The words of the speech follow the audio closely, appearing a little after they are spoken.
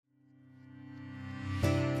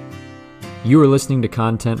You are listening to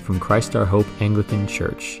content from Christ Our Hope Anglican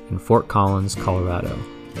Church in Fort Collins, Colorado.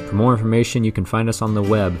 For more information, you can find us on the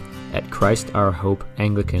web at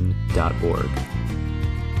christourhopeanglican.org.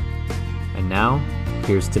 And now,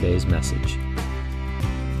 here's today's message.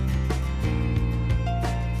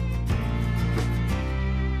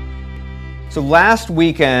 So last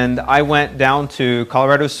weekend, I went down to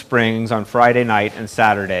Colorado Springs on Friday night and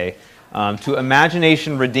Saturday to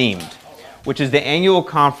Imagination Redeemed, which is the annual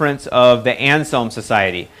conference of the Anselm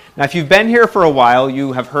Society. Now, if you've been here for a while,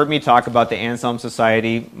 you have heard me talk about the Anselm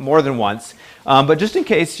Society more than once. But just in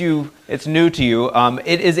case it's new to you,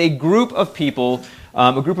 it is a group of people,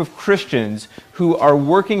 a group of Christians who are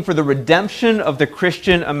working for the redemption of the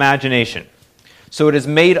Christian imagination. So it is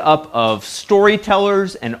made up of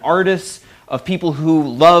storytellers and artists, of people who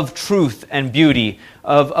love truth and beauty,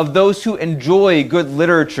 of those who enjoy good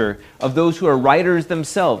literature, of those who are writers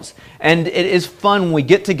themselves. And it is fun when we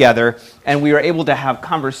get together and we are able to have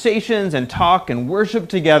conversations and talk and worship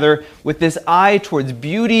together with this eye towards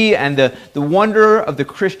beauty and the wonder of the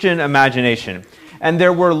Christian imagination. And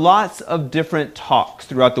there were lots of different talks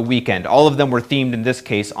throughout the weekend. All of them were themed, in this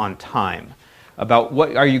case, on time, about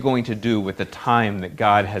what are you going to do with the time that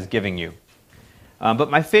God has given you.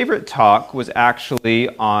 But my favorite talk was actually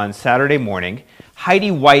on Saturday morning.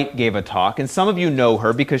 Heidi White gave a talk, and some of you know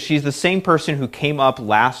her because she's the same person who came up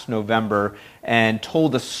last November and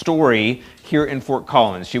told a story here in Fort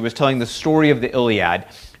Collins. She was telling the story of the Iliad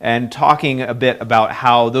and talking a bit about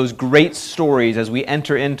how those great stories, as we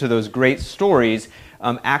enter into those great stories,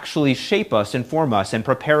 actually shape us, inform us, and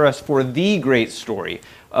prepare us for the great story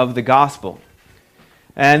of the gospel.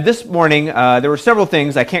 And this morning, there were several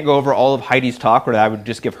things. I can't go over all of Heidi's talk, or I would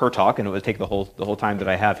just give her talk, and it would take the whole time that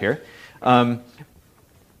I have here.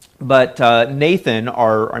 But Nathan,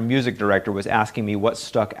 our music director, was asking me what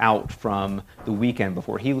stuck out from the weekend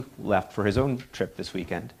before he left for his own trip this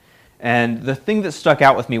weekend. And the thing that stuck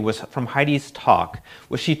out with me was from Heidi's talk,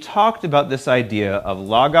 was she talked about this idea of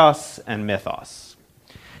logos and mythos.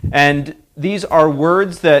 And these are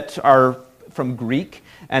words that are from Greek,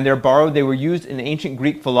 and they were used in ancient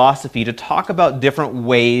Greek philosophy to talk about different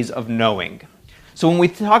ways of knowing. So when we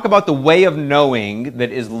talk about the way of knowing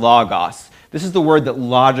that is logos, this is the word that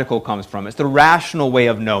logical comes from. It's the rational way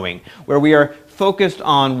of knowing, where we are focused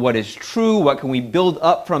on what is true, what can we build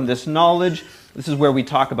up from this knowledge. This is where we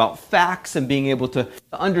talk about facts and being able to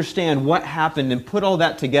understand what happened and put all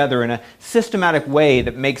that together in a systematic way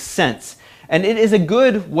that makes sense. And it is a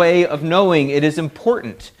good way of knowing. It is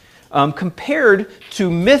important. Compared to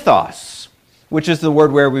mythos, which is the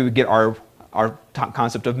word where we would get our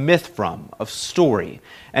concept of myth from, of story.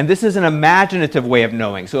 And this is an imaginative way of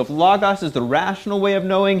knowing. So if logos is the rational way of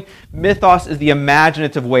knowing, mythos is the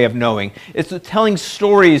imaginative way of knowing. It's telling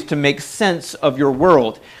stories to make sense of your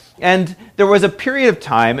world. And there was a period of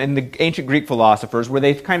time in the ancient Greek philosophers where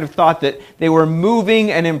they kind of thought that they were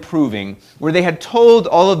moving and improving, where they had told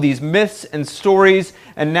all of these myths and stories,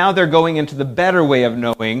 and now they're going into the better way of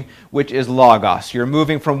knowing, which is logos. You're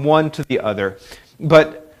moving from one to the other.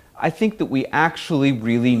 But I think that we actually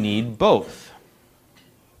really need both.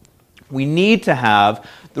 We need to have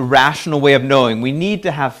the rational way of knowing. We need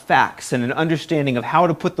to have facts and an understanding of how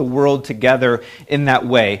to put the world together in that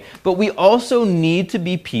way. But we also need to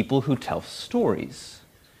be people who tell stories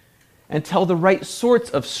and tell the right sorts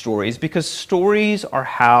of stories, because stories are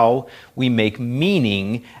how we make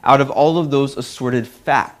meaning out of all of those assorted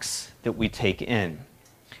facts that we take in.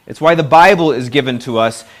 It's why the Bible is given to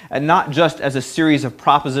us, and not just as a series of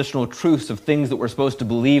propositional truths of things that we're supposed to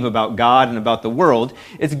believe about God and about the world.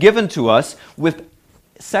 It's given to us with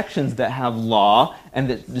sections that have law and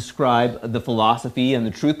that describe the philosophy and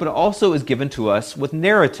the truth, but it also is given to us with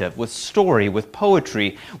narrative, with story, with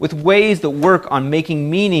poetry, with ways that work on making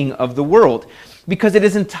meaning of the world. Because it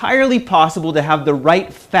is entirely possible to have the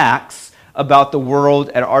right facts about the world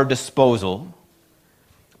at our disposal,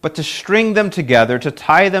 but to string them together, to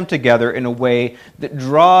tie them together in a way that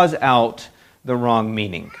draws out the wrong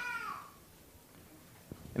meaning.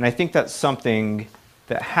 And I think that's something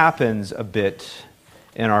that happens a bit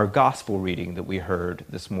in our gospel reading that we heard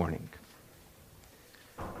this morning.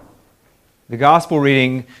 The gospel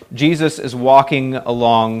reading, Jesus is walking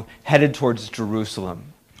along, headed towards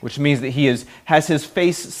Jerusalem, which means that he has his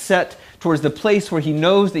face set towards the place where he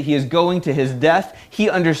knows that he is going to his death. He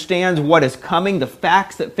understands what is coming, the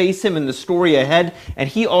facts that face him in the story ahead, and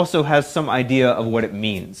he also has some idea of what it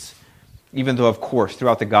means. Even though, of course,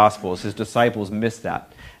 throughout the Gospels, his disciples miss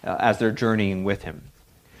that as they're journeying with him.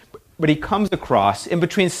 But he comes across, in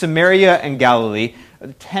between Samaria and Galilee,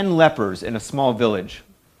 10 lepers in a small village.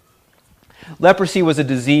 Leprosy was a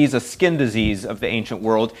disease, a skin disease of the ancient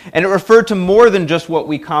world, and it referred to more than just what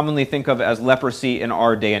we commonly think of as leprosy in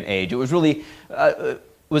our day and age. It was really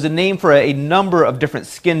was a name for a number of different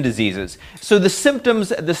skin diseases. So the symptoms,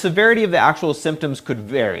 the severity of the actual symptoms could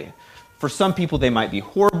vary. For some people, they might be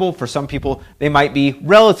horrible. For some people, they might be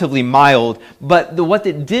relatively mild. But what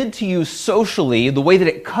it did to you socially, the way that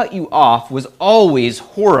it cut you off, was always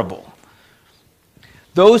horrible.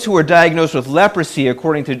 Those who were diagnosed with leprosy,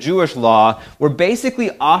 according to Jewish law, were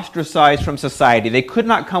basically ostracized from society. They could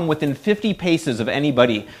not come within 50 paces of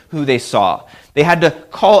anybody who they saw. They had to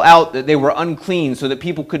call out that they were unclean so that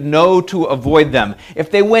people could know to avoid them.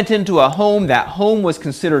 If they went into a home, that home was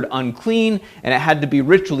considered unclean, and it had to be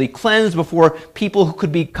ritually cleansed before people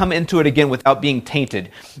could come into it again without being tainted.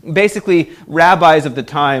 Basically, rabbis of the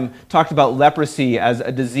time talked about leprosy as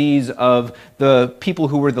a disease of the people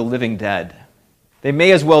who were the living dead. They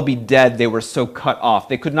may as well be dead. They were so cut off.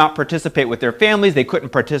 They could not participate with their families. They couldn't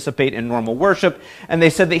participate in normal worship. And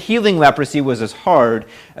they said that healing leprosy was as hard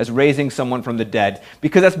as raising someone from the dead,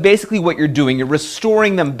 because that's basically what you're doing. You're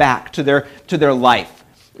restoring them back to their life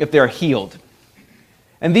if they're healed.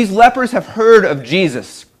 And these lepers have heard of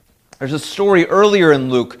Jesus. There's a story earlier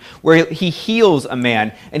in Luke where he heals a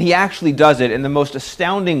man, and he actually does it in the most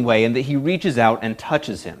astounding way, in that he reaches out and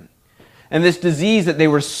touches him. And this disease that they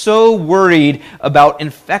were so worried about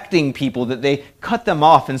infecting people that they cut them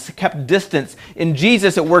off and kept distance. In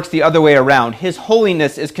Jesus, it works the other way around. His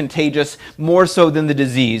holiness is contagious more so than the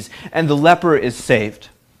disease, and the leper is saved.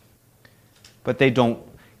 But they don't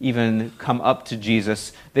even come up to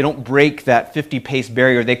Jesus. They don't break that 50-pace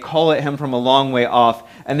barrier. They call at him from a long way off,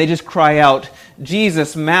 and they just cry out,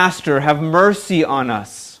 "Jesus, Master, have mercy on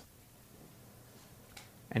us."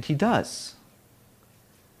 And he does.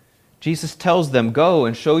 Jesus tells them, "Go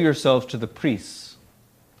and show yourselves to the priests,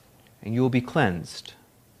 and you will be cleansed."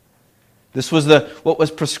 This was what was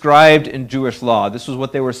prescribed in Jewish law. This was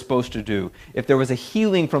what they were supposed to do. If there was a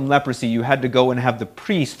healing from leprosy, you had to go and have the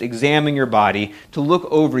priest examine your body to look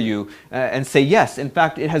over you and say, "Yes, in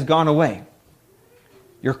fact, it has gone away.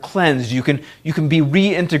 You're cleansed. You can be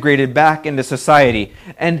reintegrated back into society."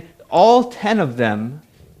 And all 10 of them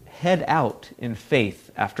head out in faith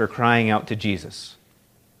after crying out to Jesus.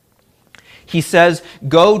 He says,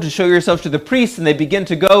 "Go to show yourselves to the priests," and they begin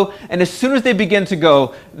to go. And as soon as they begin to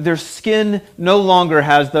go, their skin no longer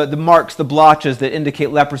has the marks, the blotches that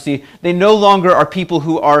indicate leprosy. They no longer are people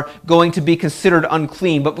who are going to be considered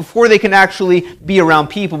unclean. But before they can actually be around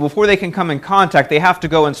people, before they can come in contact, they have to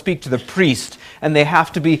go and speak to the priest. And they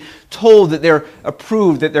have to be told that they're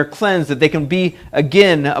approved, that they're cleansed, that they can be,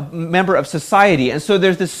 again, a member of society. And so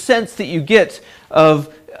there's this sense that you get of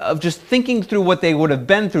just thinking through what they would have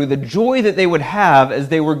been through, the joy that they would have as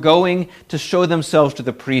they were going to show themselves to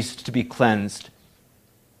the priest to be cleansed.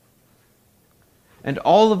 And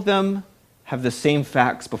all of them have the same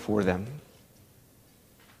facts before them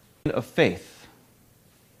of faith.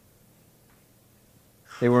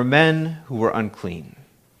 They were men who were unclean.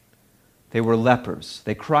 They were lepers.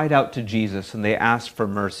 They cried out to Jesus and they asked for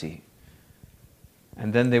mercy.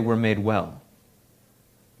 And then they were made well.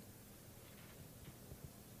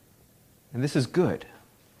 And this is good.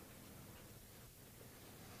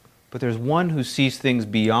 But there's one who sees things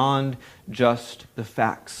beyond just the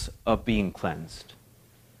facts of being cleansed,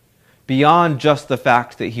 beyond just the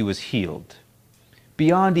fact that he was healed,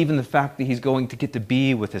 beyond even the fact that he's going to get to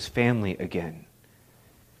be with his family again.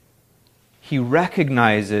 He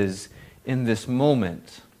recognizes in this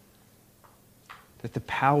moment that the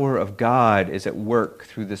power of God is at work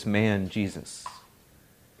through this man, Jesus.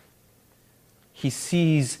 He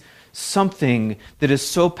sees something that is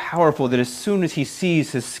so powerful that as soon as he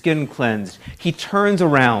sees his skin cleansed, he turns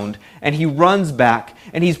around and he runs back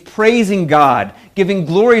and he's praising God, giving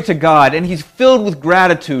glory to God, and he's filled with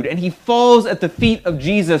gratitude, and he falls at the feet of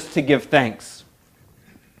Jesus to give thanks.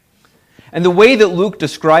 And the way that Luke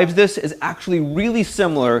describes this is actually really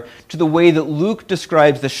similar to the way that Luke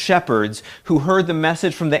describes the shepherds who heard the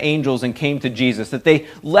message from the angels and came to Jesus. That they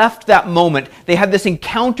left that moment, they had this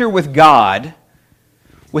encounter with God,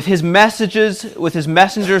 with his messages, with his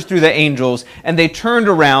messengers through the angels, and they turned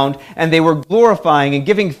around and they were glorifying and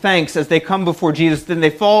giving thanks as they come before Jesus. Then they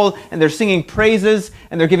fall and they're singing praises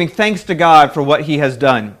and they're giving thanks to God for what he has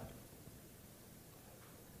done.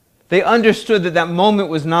 They understood that that moment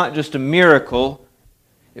was not just a miracle,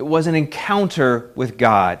 it was an encounter with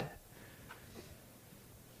God.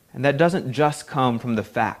 And that doesn't just come from the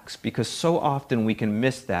facts, because so often we can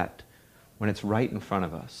miss that when it's right in front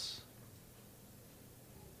of us.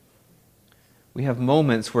 We have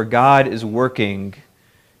moments where God is working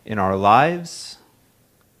in our lives,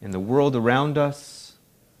 in the world around us,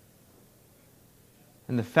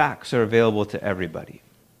 and the facts are available to everybody.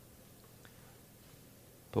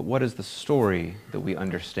 But what is the story that we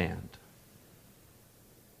understand?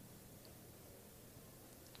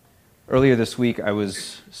 Earlier this week, I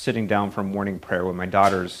was sitting down for morning prayer when my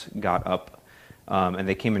daughters got up, and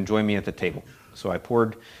they came and joined me at the table. So I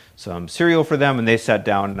poured some cereal for them, and they sat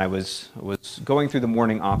down, and I was going through the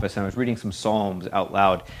morning office, and I was reading some Psalms out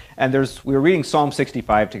loud. And we were reading Psalm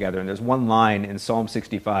 65 together, and there's one line in Psalm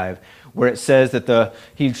 65 where it says that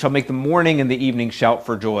he shall make the morning and the evening shout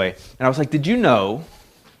for joy. And I was like, did you know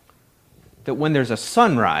that when there's a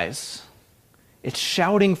sunrise, it's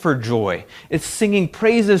shouting for joy? It's singing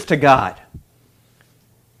praises to God.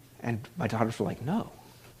 And my daughters were like, no.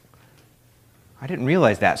 I didn't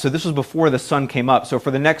realize that. So this was before the sun came up. So for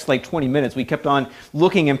the next 20 minutes, we kept on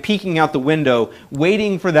looking and peeking out the window,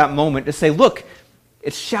 waiting for that moment to say, look,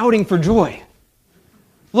 it's shouting for joy.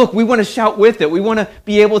 Look, we want to shout with it. We want to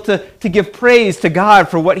be able to give praise to God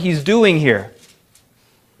for what he's doing here.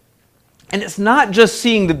 And it's not just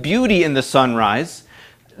seeing the beauty in the sunrise.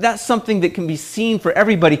 That's something that can be seen for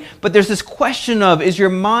everybody. But there's this question of, is your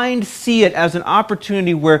mind see it as an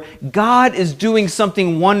opportunity where God is doing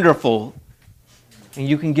something wonderful, and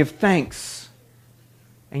you can give thanks,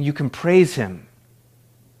 and you can praise him?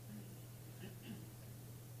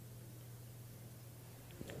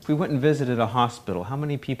 If we went and visited a hospital, how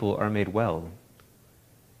many people are made well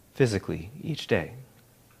physically each day?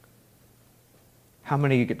 How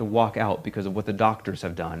many get to walk out because of what the doctors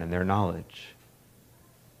have done and their knowledge?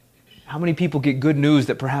 How many people get good news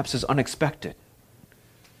that perhaps is unexpected?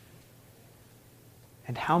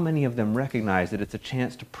 And how many of them recognize that it's a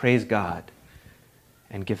chance to praise God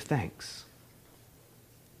and give thanks?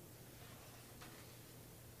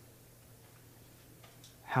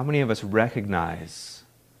 How many of us recognize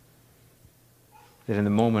that in the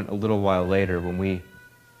moment a little while later when we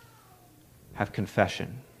have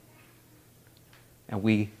confession and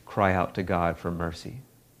we cry out to God for mercy,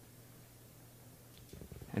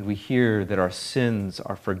 and we hear that our sins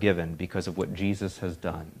are forgiven because of what Jesus has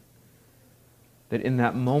done, that in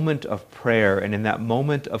that moment of prayer and in that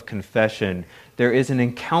moment of confession, there is an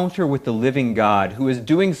encounter with the living God who is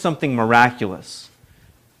doing something miraculous.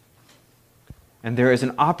 And there is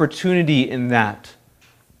an opportunity in that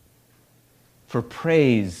for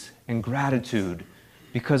praise and gratitude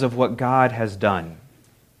because of what God has done.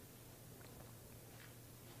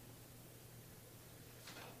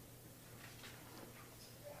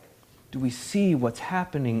 Do we see what's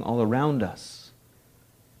happening all around us?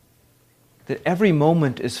 That every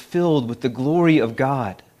moment is filled with the glory of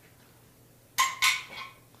God.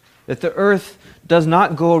 That the earth does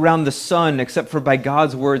not go around the sun except for by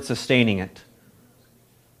God's word sustaining it.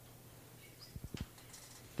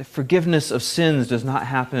 That forgiveness of sins does not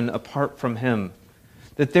happen apart from him.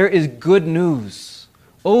 That there is good news.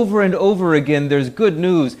 Over and over again, there's good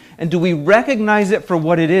news. And do we recognize it for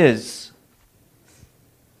what it is?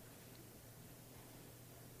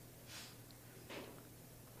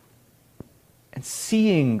 And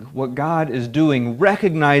seeing what God is doing,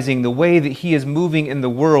 recognizing the way that he is moving in the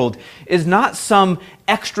world, is not some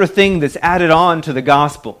extra thing that's added on to the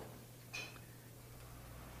gospel.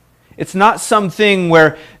 It's not something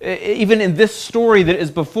where, even in this story that is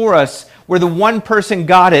before us, where the one person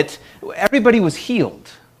got it, everybody was healed.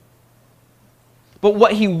 But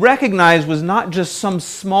what he recognized was not just some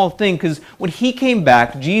small thing, because when he came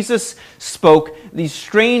back, Jesus spoke these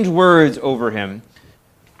strange words over him.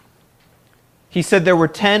 He said there were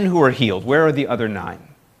 10 who were healed. Where are the other 9?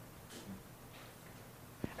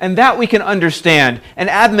 And that we can understand, an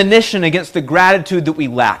admonition against the gratitude that we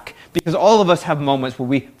lack, because all of us have moments where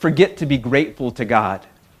we forget to be grateful to God.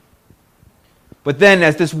 But then,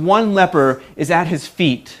 as this one leper is at his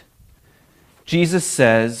feet, Jesus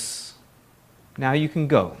says, now you can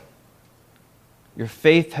go. Your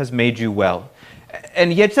faith has made you well.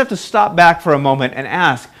 And you just have to stop back for a moment and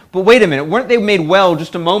ask, but wait a minute, weren't they made well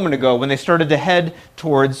just a moment ago when they started to head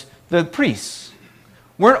towards the priests?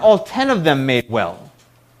 Weren't all 10 of them made well?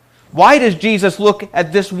 Why does Jesus look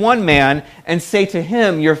at this one man and say to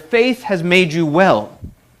him, your faith has made you well?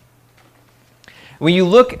 When you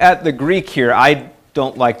look at the Greek here, I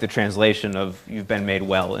don't like the translation of you've been made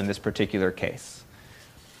well in this particular case.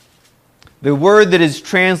 The word that is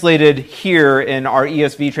translated here in our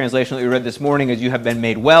ESV translation that we read this morning is you have been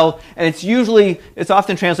made well, and it's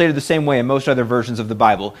often translated the same way in most other versions of the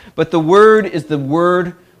Bible. But the word is the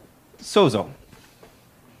word sozo,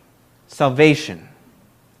 salvation.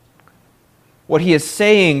 What he is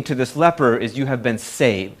saying to this leper is you have been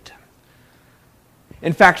saved.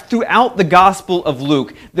 In fact, throughout the Gospel of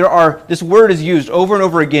Luke, this word is used over and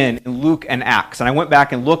over again in Luke and Acts. And I went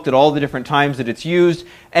back and looked at all the different times that it's used.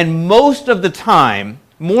 And most of the time,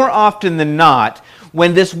 more often than not,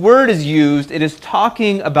 when this word is used, it is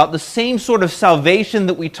talking about the same sort of salvation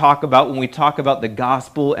that we talk about when we talk about the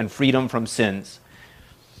gospel and freedom from sins.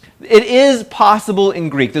 It is possible in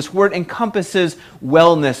Greek. This word encompasses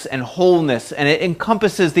wellness and wholeness, and it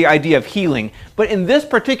encompasses the idea of healing. But in this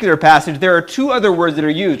particular passage, there are two other words that are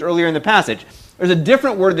used earlier in the passage. There's a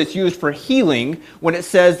different word that's used for healing when it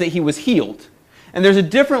says that he was healed. And there's a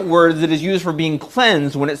different word that is used for being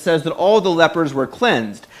cleansed when it says that all the lepers were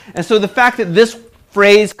cleansed. And so the fact that this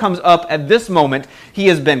phrase comes up at this moment, he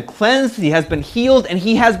has been cleansed, he has been healed, and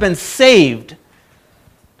he has been saved.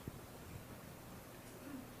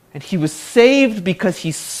 And he was saved because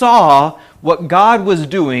he saw what God was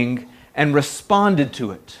doing and responded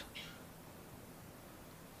to it.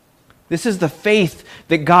 This is the faith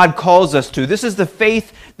that God calls us to. This is the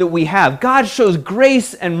faith that we have. God shows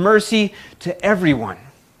grace and mercy to everyone.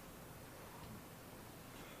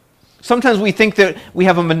 Sometimes we think that we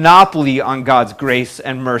have a monopoly on God's grace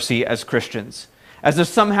and mercy as Christians, as if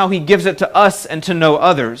somehow he gives it to us and to no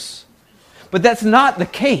others. But that's not the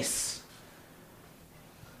case.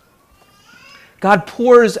 God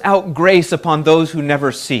pours out grace upon those who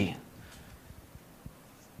never see.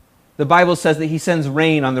 The Bible says that he sends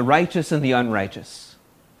rain on the righteous and the unrighteous.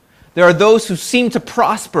 There are those who seem to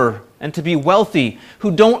prosper and to be wealthy, who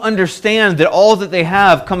don't understand that all that they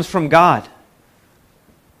have comes from God.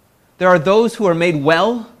 There are those who are made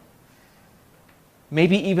well,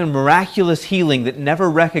 maybe even miraculous healing that never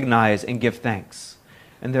recognize and give thanks.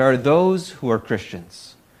 And there are those who are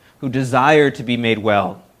Christians, who desire to be made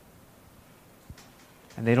well,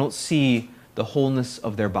 and they don't see the wholeness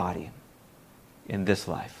of their body in this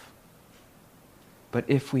life. But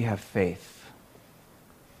if we have faith,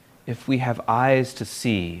 if we have eyes to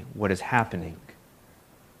see what is happening,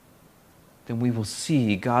 then we will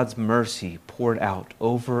see God's mercy poured out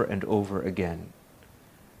over and over again.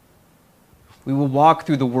 We will walk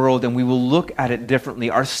through the world and we will look at it differently.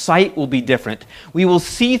 Our sight will be different. We will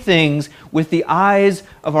see things with the eyes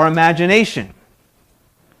of our imagination.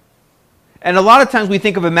 And a lot of times we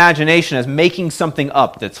think of imagination as making something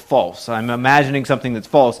up that's false. I'm imagining something that's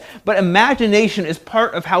false. But imagination is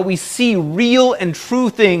part of how we see real and true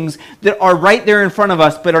things that are right there in front of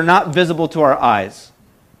us but are not visible to our eyes.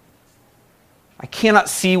 I cannot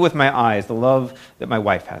see with my eyes the love that my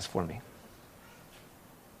wife has for me.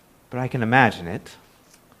 But I can imagine it.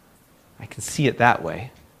 I can see it that way.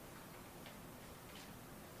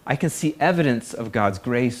 I can see evidence of God's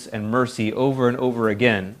grace and mercy over and over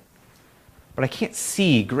again. But I can't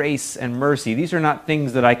see grace and mercy. These are not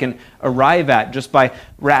things that I can arrive at just by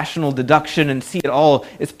rational deduction and see it all.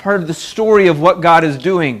 It's part of the story of what God is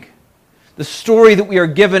doing. The story that we are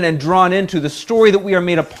given and drawn into. The story that we are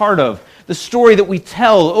made a part of. The story that we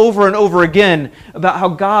tell over and over again about how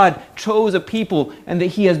God chose a people and that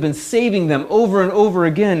he has been saving them over and over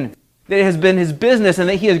again. That it has been his business and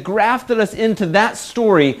that he has grafted us into that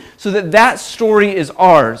story so that that story is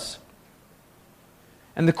ours.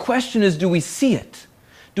 And the question is, do we see it?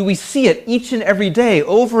 Do we see it each and every day,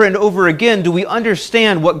 over and over again? Do we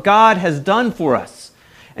understand what God has done for us?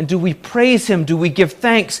 And do we praise him? Do we give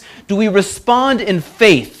thanks? Do we respond in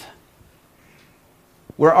faith,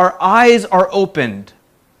 where our eyes are opened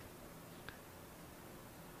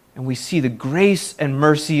and we see the grace and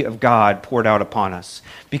mercy of God poured out upon us?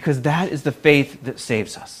 Because that is the faith that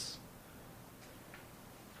saves us.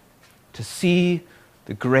 To see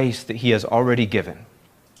the grace that he has already given.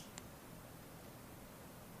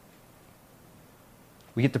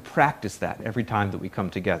 We get to practice that every time that we come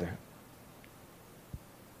together.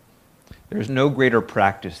 There is no greater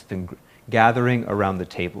practice than gathering around the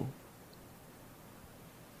table.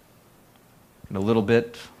 And a little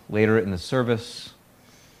bit later in the service,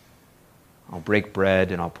 I'll break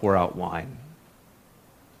bread and I'll pour out wine.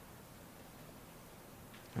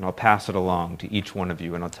 And I'll pass it along to each one of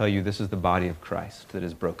you, and I'll tell you, this is the body of Christ that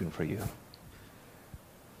is broken for you.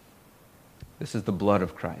 This is the blood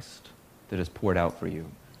of Christ that is poured out for you.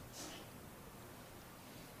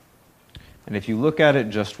 And if you look at it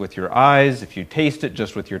just with your eyes, if you taste it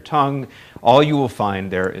just with your tongue, all you will find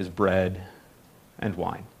there is bread and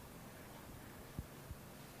wine.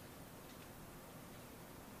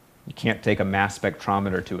 You can't take a mass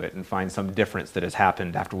spectrometer to it and find some difference that has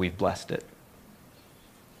happened after we've blessed it.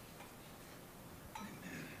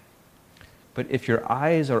 But if your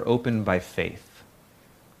eyes are opened by faith,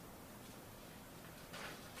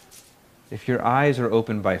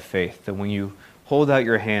 then when you hold out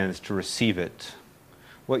your hands to receive it,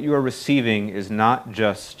 what you are receiving is not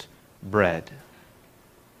just bread.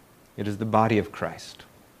 It is the body of Christ.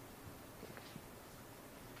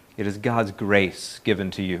 It is God's grace given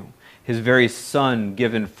to you, His very Son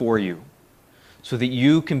given for you, so that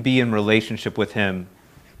you can be in relationship with Him.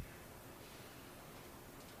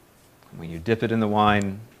 When you dip it in the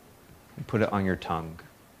wine and put it on your tongue,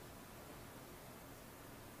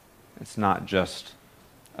 it's not just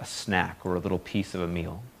a snack or a little piece of a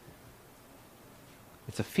meal.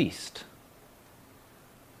 It's a feast.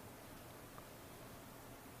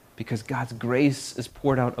 Because God's grace is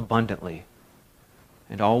poured out abundantly,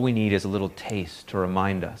 and all we need is a little taste to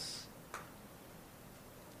remind us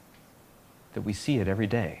that we see it every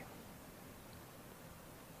day.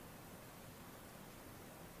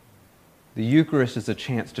 The Eucharist is a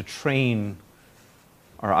chance to train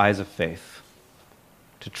our eyes of faith,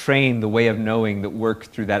 to train the way of knowing that works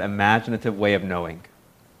through that imaginative way of knowing.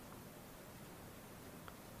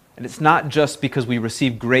 And it's not just because we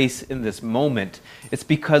receive grace in this moment, it's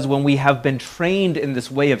because when we have been trained in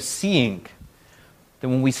this way of seeing,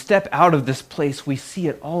 then when we step out of this place, we see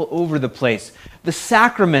it all over the place. The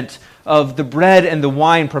sacrament of the bread and the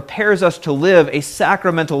wine prepares us to live a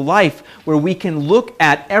sacramental life where we can look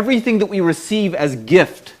at everything that we receive as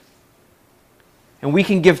gift. And we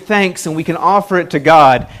can give thanks and we can offer it to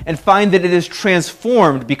God and find that it is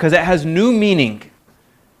transformed because it has new meaning.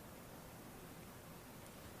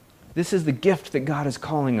 This is the gift that God is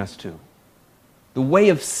calling us to. The way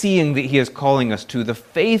of seeing that He is calling us to. The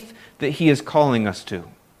faith that He is calling us to.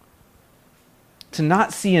 To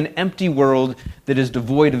not see an empty world that is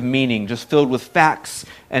devoid of meaning, just filled with facts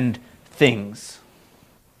and things.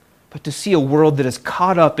 But to see a world that is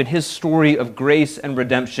caught up in His story of grace and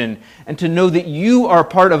redemption, and to know that you are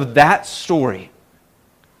part of that story.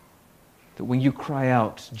 That when you cry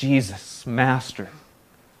out, Jesus, Master,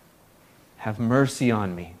 have mercy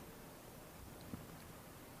on me,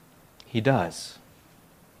 He does.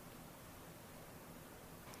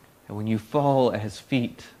 And when you fall at His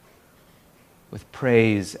feet with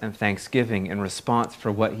praise and thanksgiving in response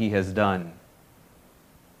for what He has done,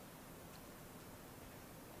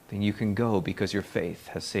 then you can go because your faith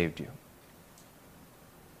has saved you.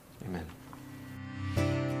 Amen.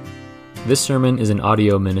 This sermon is an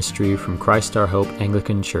audio ministry from Christ Our Hope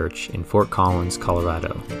Anglican Church in Fort Collins,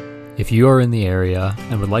 Colorado. If you are in the area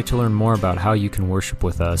and would like to learn more about how you can worship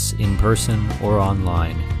with us in person or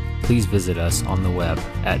online, please visit us on the web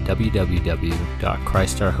at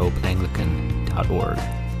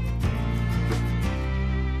www.christourhopeanglican.org.